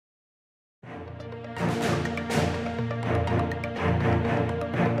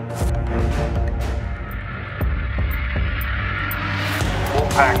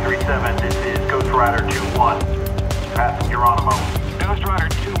Pack 37, this is Ghost Rider 2-1. Passing Geronimo. Ghost Rider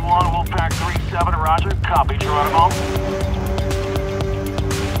 2-1, Wolfpack 37, roger. Copy, Geronimo.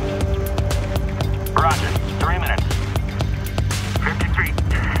 Roger, 3 minutes. 50 feet.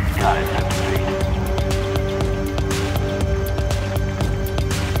 Got it, 50 feet.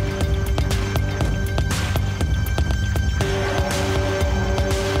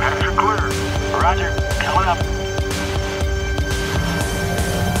 Pass clear. Roger, coming up.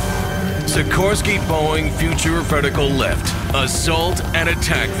 Sikorski-Boeing Future Vertical Lift, Assault and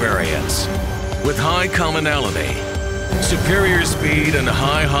Attack Variants. With high commonality, superior speed and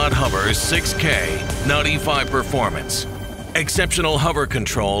high hot hover 6K 95 performance, exceptional hover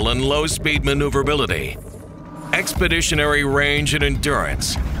control and low speed maneuverability, expeditionary range and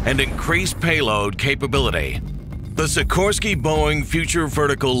endurance, and increased payload capability. The Sikorski-Boeing Future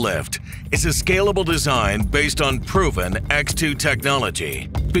Vertical Lift is a scalable design based on proven X2 technology,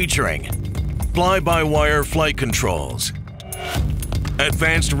 featuring fly-by-wire flight controls,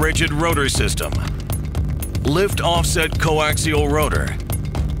 advanced rigid rotor system, lift offset coaxial rotor,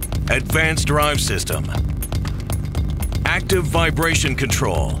 advanced drive system, active vibration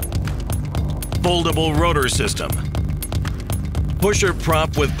control, foldable rotor system, pusher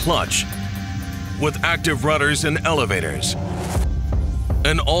prop with clutch, with active rudders and elevators,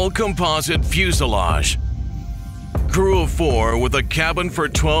 an all-composite fuselage, crew of 4 with a cabin for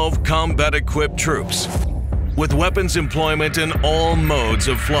 12 combat-equipped troops, with weapons employment in all modes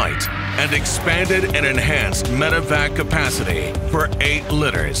of flight, and expanded and enhanced medevac capacity for 8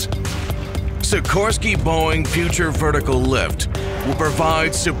 litters. Sikorski-Boeing Future Vertical Lift will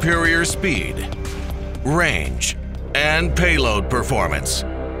provide superior speed, range, and payload performance.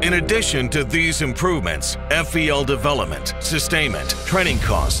 In addition to these improvements, FVL development, sustainment, training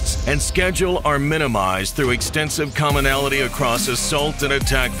costs, and schedule are minimized through extensive commonality across assault and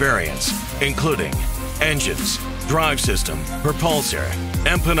attack variants, including engines, drive system, propulsor,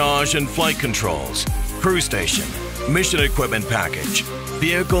 empennage and flight controls, crew station, mission equipment package,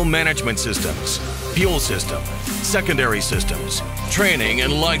 vehicle management systems, fuel system, secondary systems, training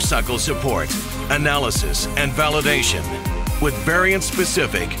and lifecycle support, analysis and validation, with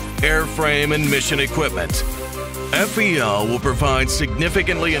variant-specific airframe and mission equipment. FVL will provide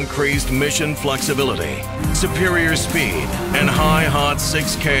significantly increased mission flexibility, superior speed, and high hot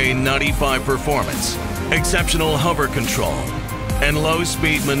 6K 95 performance, exceptional hover control, and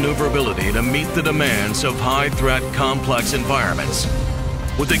low-speed maneuverability to meet the demands of high-threat complex environments.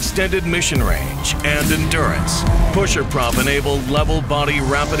 With extended mission range and endurance, pusher prop-enabled level body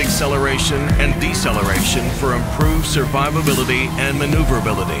rapid acceleration and deceleration for improved survivability and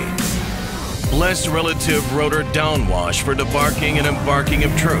maneuverability. Less relative rotor downwash for debarking and embarking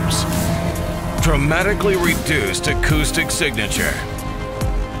of troops. Dramatically reduced acoustic signature.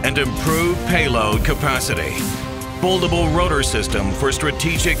 And improved payload capacity. Foldable rotor system for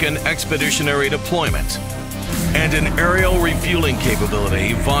strategic and expeditionary deployment. And an aerial refueling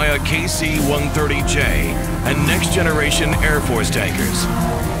capability via KC-130J and next-generation Air Force tankers,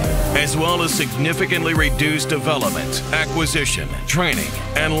 as well as significantly reduced development, acquisition, training,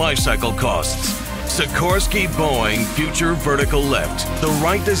 and lifecycle costs. Sikorski-Boeing Future Vertical Lift, the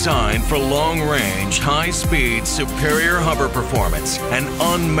right design for long-range, high-speed, superior hover performance and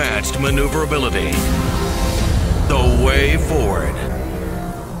unmatched maneuverability. The way forward.